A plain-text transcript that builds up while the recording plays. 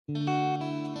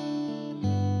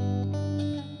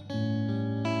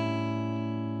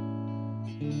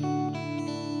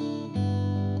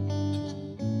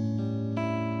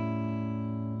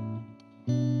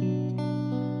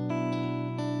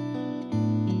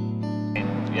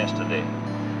Yesterday,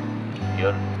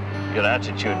 your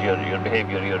attitude, your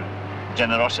behavior, your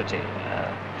generosity.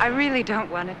 I really don't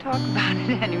want to talk about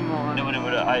it anymore. No,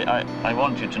 I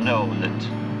want you to know that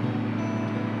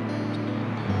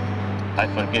I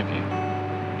forgive you.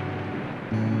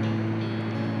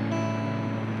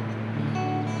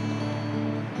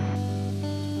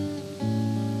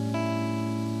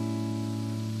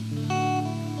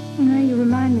 You know, you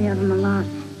remind me of him a lot.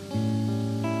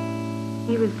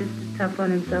 He was just as tough on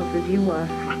himself as you are.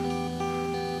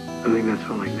 I think that's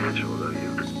only natural, though, you.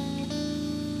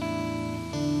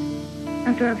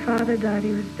 After our father died,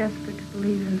 he was desperate to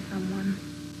believe in someone.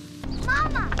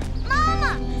 Mama!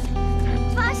 Mama!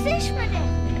 Was ist mit dem?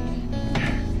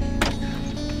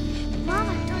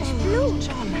 Mama, durch Blut.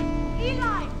 John.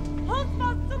 Eli! Hold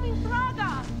fast to me, brother!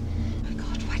 Oh my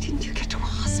God, why didn't you get to a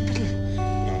hospital?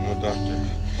 No, doctor.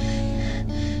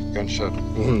 Gunshot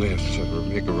wound. They have to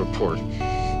make a report.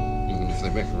 And if they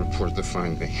make a report, they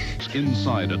find me.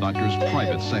 Inside a doctor's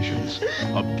private sessions,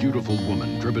 a beautiful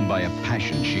woman driven by a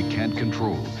passion she can't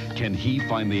control. Can he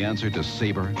find the answer to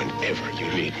save her? Whenever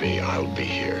you need me, I'll be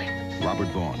here. Robert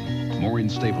Vaughn, Maureen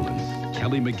Stapleton,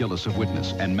 Kelly McGillis of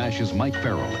Witness, and MASH's Mike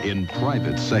Farrell in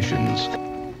Private Sessions.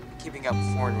 Keeping up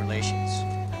foreign relations.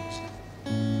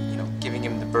 You know, giving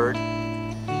him the bird.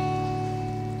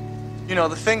 You know,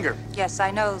 the finger. Yes,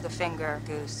 I know the finger,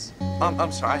 Goose.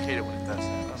 I'm sorry, I hate it when it does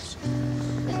that. I'm sorry.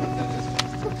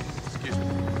 Excuse me.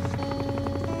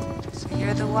 So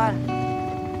you're the one.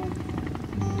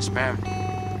 Yes, ma'am.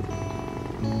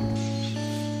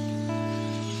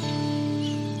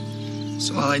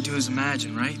 So all I do is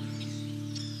imagine, right?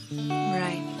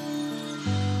 Right.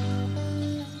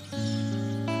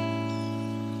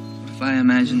 What if I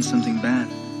imagine something bad?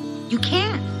 You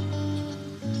can't.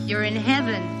 You're in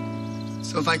heaven.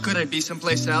 So if I could, I'd be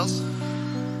someplace else?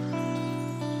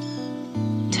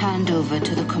 Turned over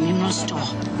to the communal store.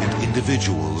 And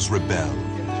individuals rebel.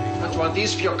 Don't want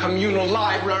these for your communal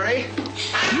library.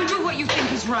 You do what you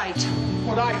think is right.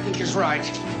 What I think is right.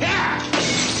 Yeah!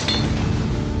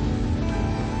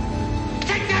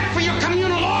 Take that for your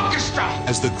communal orchestra!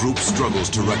 As the group struggles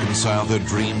to reconcile their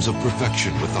dreams of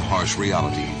perfection with the harsh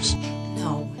realities.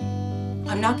 No,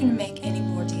 I'm not going to make any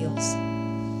more deals.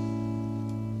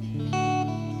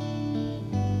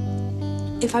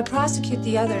 If I prosecute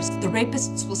the others, the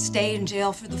rapists will stay in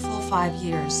jail for the full 5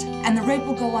 years, and the rape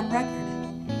will go on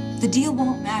record. The deal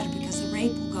won't matter because the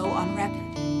rape will go on record.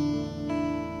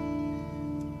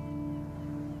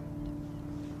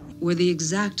 We're the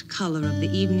exact color of the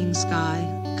evening sky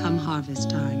come harvest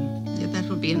time. Yeah, that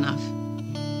will be enough.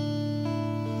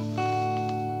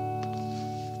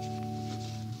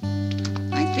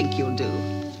 I think you'll do.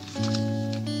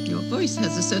 Your voice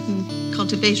has a certain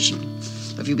cultivation.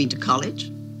 Have you been to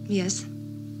college? Yes.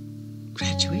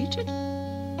 Graduated?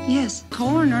 Yes.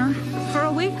 Coroner for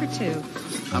a week or two.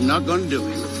 I'm not going to do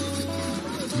it.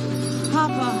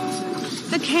 Papa,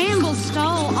 the Campbells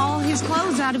stole all his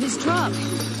clothes out of his truck.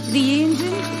 The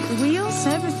engine, the wheels,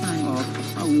 everything. Oh,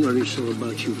 I worry so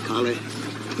about you, Collie.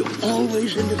 You're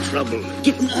always into trouble,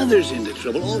 getting others into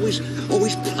trouble, always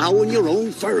plowing your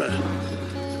own furrow.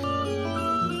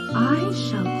 I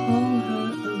shall call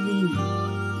her Alina.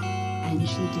 And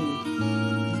she did.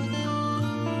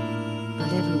 But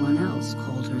everyone else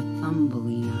called her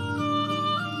Thumbelina.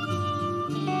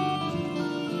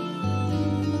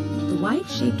 The wife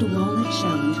shaped a walnut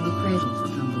shell into a cradle for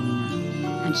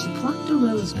Thumbelina, and she plucked a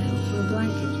rose petal for a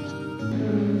blanket.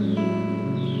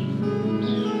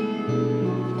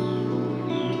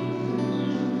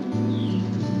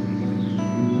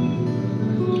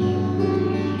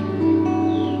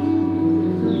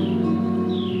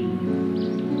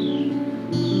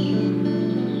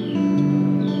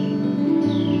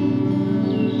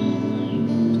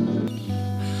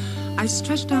 I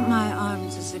stretched out my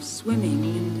arms as if swimming,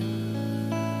 and...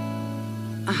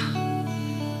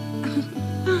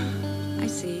 I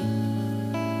see.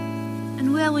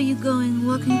 And where were you going,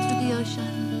 walking through the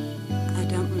ocean? I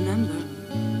don't remember.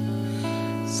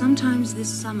 Sometimes this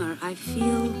summer, I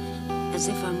feel as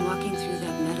if I'm walking through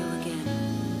that meadow again.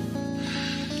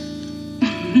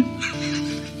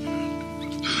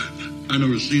 I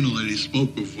never seen a lady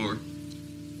smoke before.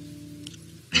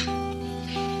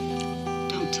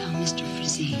 Don't tell Mr.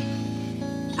 Frizzy.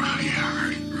 Oh, yeah,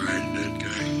 right, that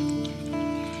guy.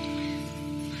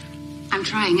 I'm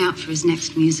trying out for his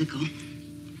next musical.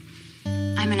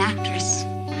 I'm an actress.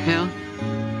 Well,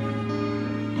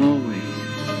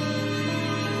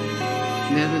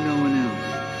 Never no one else.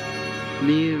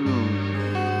 Me and Rose.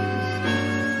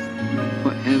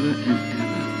 Forever and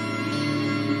ever.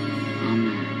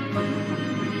 Amen.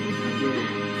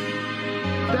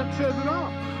 That says it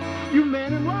all. You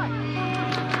man and wife.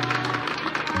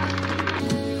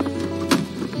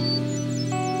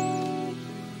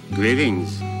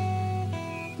 Greetings,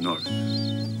 North.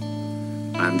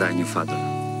 I'm thy new father.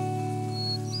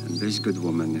 And this good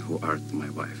woman who art my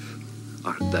wife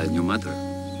art thy new mother.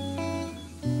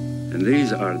 And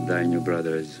these are thy new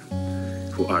brothers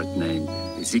who art named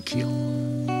Ezekiel.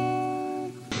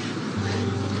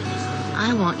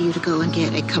 I want you to go and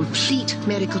get a complete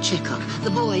medical checkup.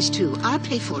 The boys, too. I'll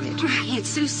pay for it. Aunt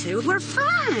Susu, we're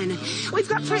fine. We've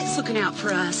got Fritz looking out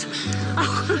for us.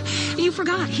 Oh, you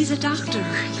forgot, he's a doctor.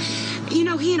 You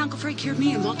know, he and Uncle Fred cured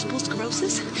me of multiple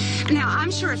sclerosis. Now,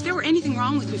 I'm sure if there were anything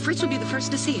wrong with me, Fritz would be the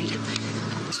first to see it.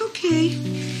 It's okay.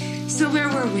 So where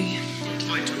were we?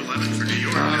 Flight 211 for New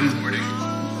York boarding.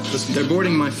 Listen, they're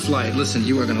boarding my flight. Listen,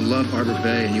 you are going to love Harbor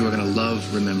Bay, and you are going to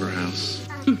love Remember House.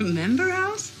 Remember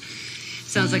House?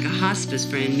 Sounds like a hospice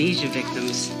for amnesia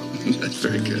victims. That's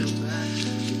very good.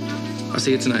 I'll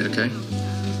see you tonight, okay?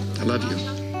 I love you.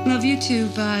 Love you too,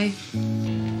 bye.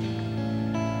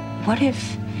 What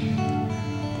if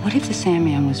the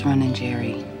Sandman was running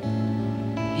Jerry?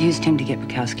 Used him to get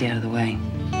Bukowski out of the way.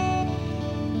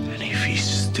 And if he's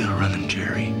still running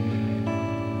Jerry?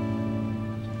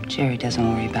 Jerry doesn't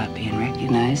worry about being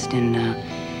recognized, and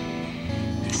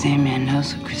the Sandman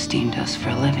knows what Christine does for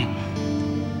a living.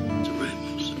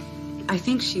 I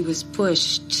think she was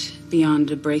pushed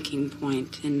beyond a breaking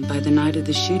point, and by the night of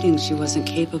the shooting, she wasn't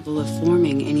capable of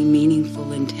forming any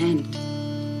meaningful intent.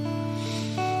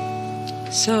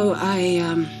 So I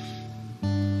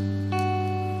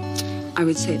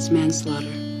would say it's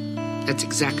manslaughter. That's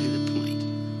exactly the point.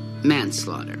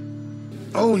 Manslaughter.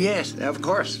 Oh, yes, of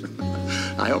course.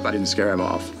 I hope I didn't scare him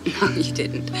off. No, you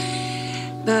didn't.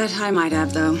 But I might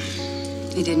have, though.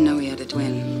 He didn't know he had a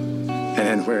twin.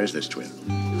 And where is this twin?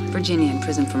 Virginia in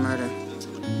prison for murder.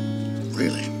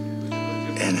 Really?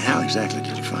 And how exactly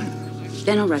did you find him?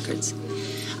 Dental records.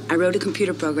 I wrote a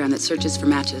computer program that searches for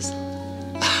matches.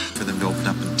 For them to open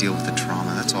up and deal with the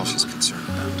trauma, that's all she's concerned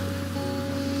about.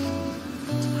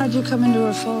 How'd you come into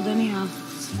her fold anyhow?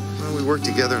 Well, we worked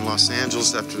together in Los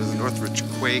Angeles after the Northridge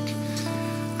quake.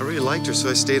 I really liked her, so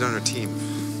I stayed on her team.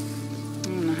 I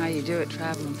don't know how you do it,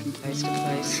 traveling from place to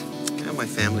place. Yeah, my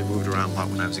family moved around a lot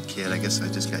when I was a kid. I guess I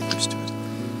just got used to it.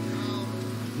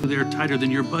 They're tighter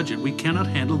than your budget. We cannot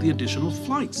handle the additional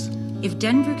flights. If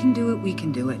Denver can do it, we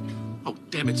can do it. Oh,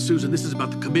 damn it, Susan. This is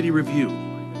about the committee review.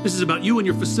 This is about you and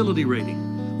your facility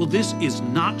rating. Well, this is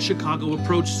not Chicago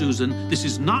approach, Susan. This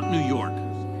is not New York.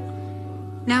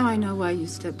 Now I know why you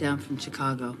stepped down from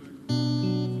Chicago.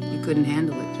 You couldn't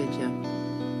handle it, did you?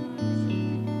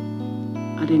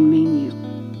 I didn't mean you.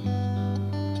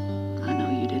 I know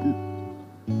you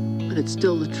didn't. But it's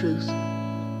still the truth.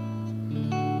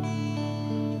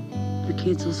 The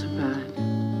kids will survive.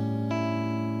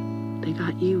 They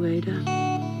got you, Ada.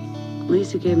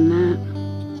 Lisa gave them that.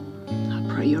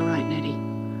 I pray you're right, Nettie.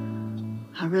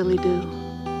 I really do.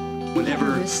 Whenever...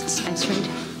 Her wrists x-rayed.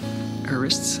 Her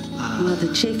wrists? Well,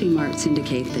 the chafing marks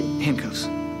indicate that... Handcuffs.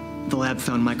 The lab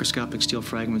found microscopic steel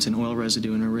fragments and oil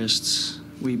residue in her wrists.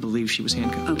 We believe she was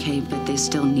handcuffed. Okay, but they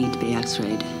still need to be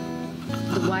x-rayed.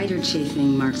 The wider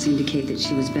chafing marks indicate that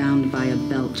she was bound by a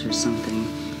belt or something.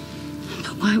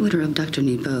 But why would her abductor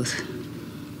need both?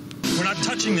 We're not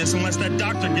touching this unless that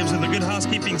doctor gives her the good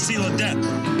housekeeping seal of death.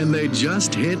 And they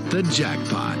just hit the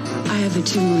jackpot. I have a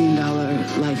 $2 million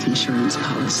life insurance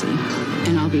policy,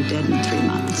 and I'll be dead in 3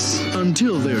 months.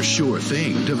 Until their sure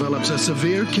thing develops a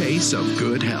severe case of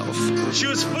good health. She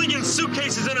was flinging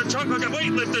suitcases in her trunk like a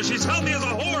weightlifter. She's healthy as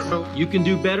a horse. You can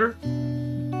do better?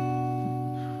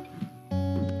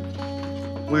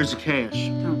 Where's the cash?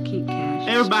 Don't keep cash.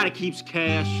 Everybody keeps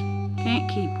cash. Can't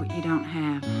keep what you don't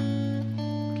have.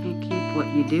 Can't keep what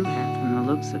you do have from the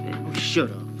looks of it. Oh, shut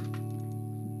up.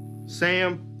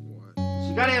 Sam? What?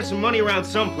 She gotta have some money around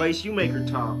someplace. You make her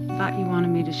talk. Thought you wanted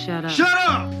me to shut up. Shut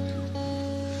up!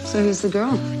 So who's the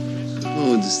girl?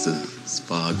 Oh, just a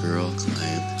spa girl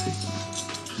client.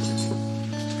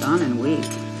 Gone and weak.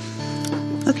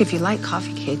 Look, if you like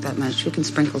coffee cake that much, we can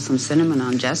sprinkle some cinnamon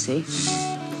on Jessie.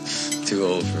 Too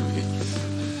old for me.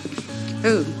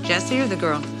 Who, Jessie or the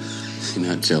girl? You're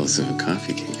not jealous of a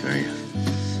coffee cake, are you?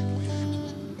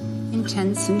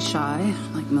 Intense and shy,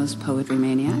 like most poetry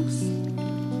maniacs.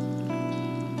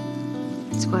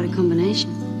 It's quite a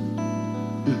combination.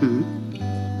 Mm-hmm.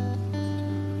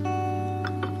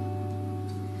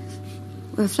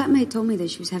 Well, a flatmate told me that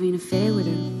she was having an affair with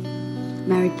a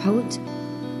married poet.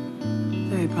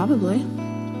 way, probably.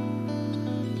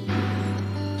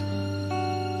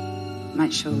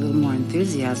 Might show a little more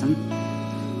enthusiasm.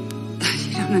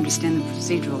 You don't understand the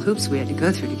procedural hoops we had to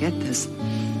go through to get this.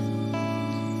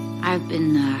 I've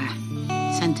been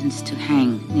sentenced to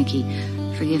hang, Nikki.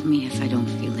 Forgive me if I don't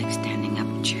feel like standing up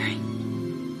and cheering.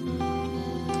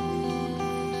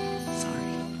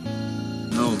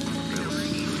 No.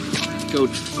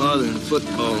 Coach, father in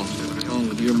football, along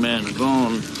with your man, are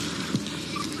gone.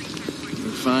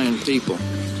 We're fine people.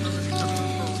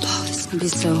 Oh, it's gonna be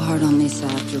so hard on Lisa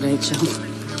after Rachel.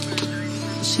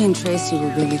 She and Tracy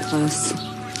were really close.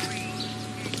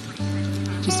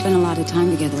 We spent a lot of time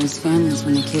together as families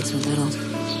when the kids were little.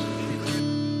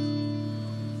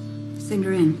 Send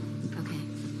her in.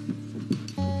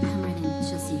 I'm ready.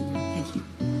 She'll see you now. Thank you.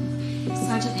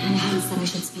 Sergeant Hanahan said I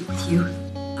should speak with you.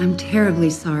 I'm terribly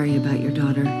sorry about your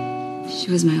daughter.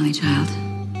 She was my only child.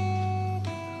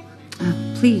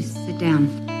 Please, sit down.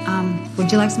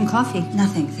 Would you like some coffee?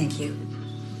 Nothing, thank you.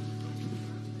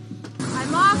 I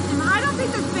lost him. I don't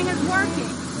think this thing is working.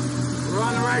 We're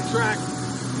on the right track.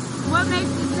 What makes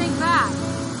you think that?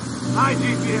 High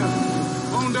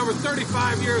GPS. Owned over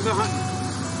 35 years of hunting.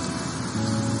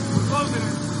 We're closing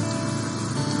it.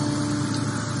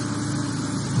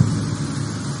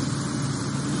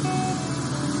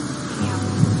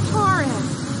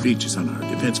 Torres. Beach is on our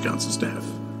defense counsel staff.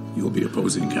 You'll be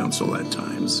opposing counsel at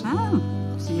times. Oh,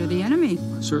 so you're the enemy.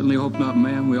 Certainly hope not,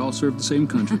 ma'am. We all serve the same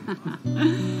country.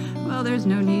 Well, there's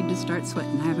no need to start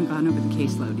sweating. I haven't gone over the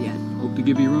caseload yet. Hope to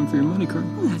give you a run for your money,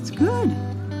 Colonel. Well, that's good.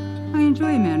 I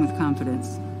enjoy a man with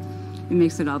confidence. It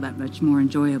makes it all that much more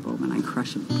enjoyable when I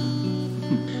crush him.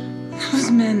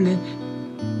 Those men that...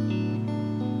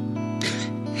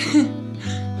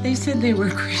 they said they were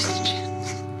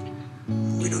Christians.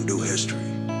 We don't do history.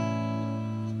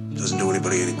 Doesn't do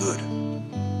anybody any good.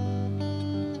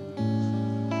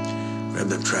 Grab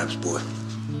them traps, boy.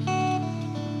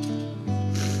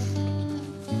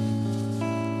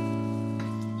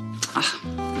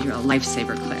 You're a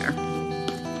lifesaver, Claire.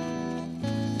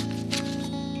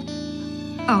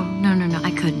 Oh, no,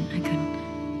 I couldn't.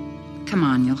 Come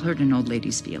on, you'll hurt an old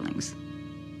lady's feelings.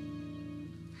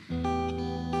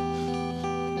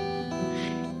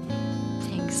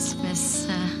 Thanks, Miss,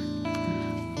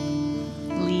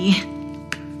 Lee.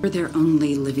 We're their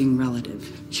only living relative.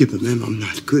 Yeah, but ma'am, I'm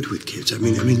not good with kids. I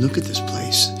mean, look at this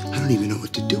place. I don't even know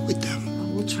what to do with them. Well,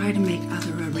 we'll try to make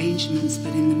other arrangements,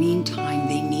 but in the meantime,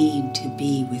 they need to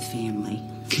be with family.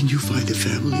 Can you find a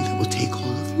family that will take all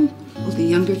of them? Well, the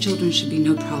younger children should be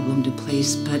no problem to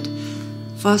place, but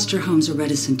foster homes are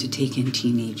reticent to take in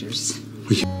teenagers.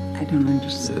 I don't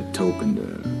understand. It's a token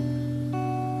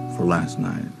for last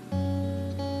night.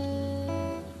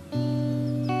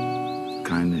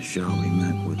 Kindness shall be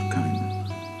met with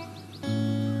kindness.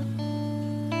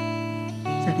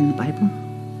 Is that in the Bible?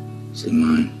 It's in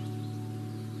mine.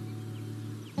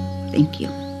 Thank you.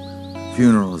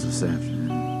 Funeral is this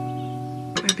afternoon.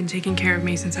 I've been taking care of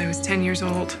me since I was 10 years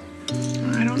old.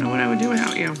 I don't know what I would do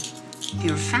without you.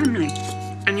 Your family.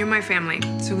 And you're my family,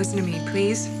 so listen to me,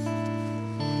 please.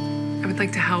 I would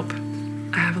like to help.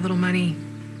 I have a little money.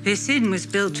 This inn was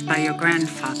built by your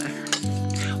grandfather.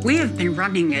 We have been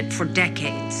running it for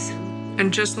decades.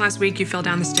 And just last week, you fell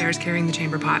down the stairs carrying the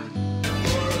chamber pot.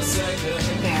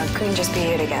 Yeah, we couldn't just be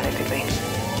here together, could we?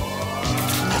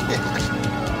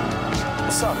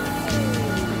 What's up?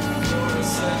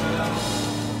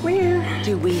 Where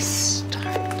do we start?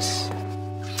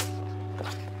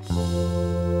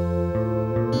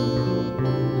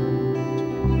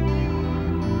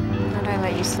 How'd I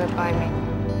let you slip by me?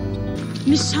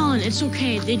 Miss Helen, it's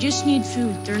okay. They just need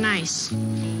food. They're nice.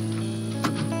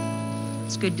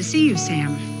 It's good to see you,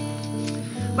 Sam.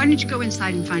 Why don't you go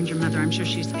inside and find your mother? I'm sure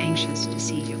she's anxious to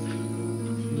see you.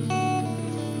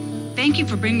 Thank you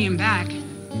for bringing him back.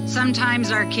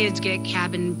 Sometimes our kids get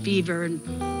cabin fever and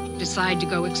decide to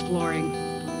go exploring.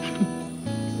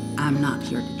 I'm not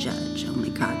here to judge. Only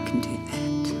God can do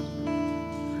that.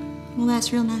 Well,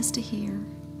 that's real nice to hear.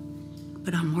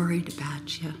 But I'm worried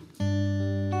about you.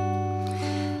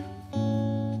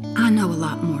 I know a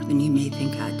lot more than you may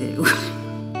think I do.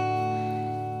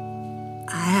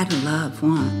 I had a love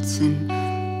once, and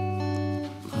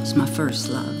well, it was my first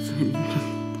love. And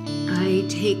I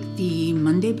take the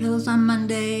Monday pills on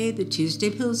Monday, the Tuesday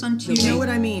pills on Tuesday. You know what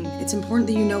I mean. It's important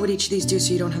that you know what each of these do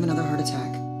so you don't have another heart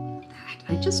attack.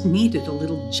 I just needed a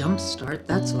little jump start,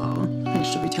 that's all. And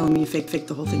she'll be telling me you faked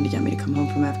the whole thing to get me to come home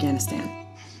from Afghanistan.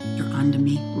 You're onto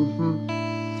me. Mm-hmm.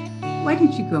 Why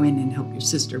didn't you go in and help your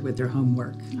sister with her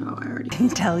homework? Oh, I already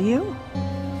didn't tell you.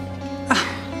 Oh,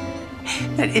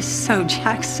 that is so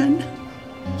Jackson.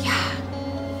 Yeah.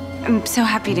 I'm so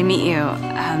happy to meet you.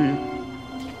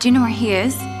 Do you know where he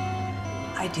is?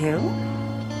 I do.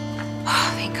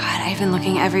 Oh, thank God. I've been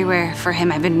looking everywhere for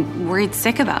him. I've been worried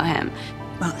sick about him.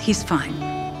 Well, he's fine.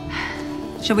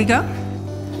 Shall we go?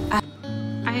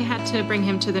 I had to bring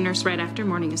him to the nurse right after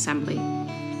morning assembly.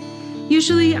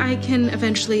 Usually I can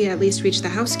eventually at least reach the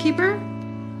housekeeper.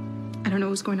 I don't know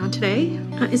what's going on today.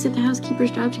 Is it the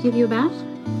housekeeper's job to give you a bath?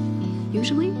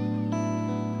 Usually.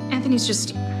 Anthony's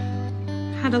just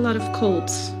had a lot of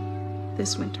colds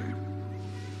this winter.